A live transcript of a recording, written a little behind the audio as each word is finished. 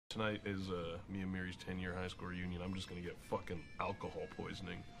Tonight is me and Miri's 10-year high school reunion. I'm just gonna get fucking alcohol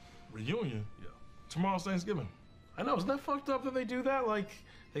poisoning. Reunion? Yeah. Tomorrow's Thanksgiving. I know, isn't that fucked up that they do that? Like,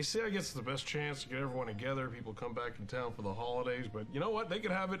 they say I guess it's the best chance to get everyone together, people come back in town for the holidays, but you know what? They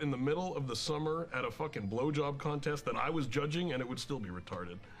could have it in the middle of the summer at a fucking blowjob contest that I was judging, and it would still be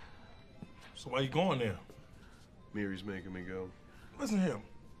retarded. So why you going there? Miri's making me go. Listen here,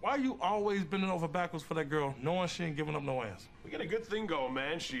 why you always bending over backwards for that girl, knowing she ain't giving up no ass? We got a good thing going,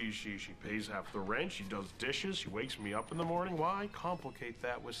 man. She pays half the rent, she does dishes, she wakes me up in the morning. Why complicate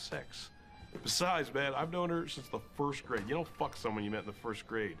that with sex? Besides, man, I've known her since the first grade. You don't fuck someone you met in the first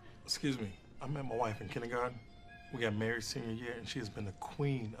grade. Excuse me, I met my wife in kindergarten. We got married senior year, and she has been the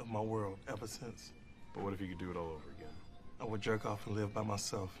queen of my world ever since. But what if you could do it all over again? I would jerk off and live by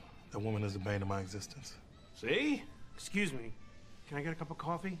myself. That woman is the bane of my existence. See? Excuse me, can I get a cup of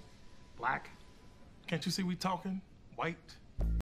coffee? Black? Can't you see we talking? White?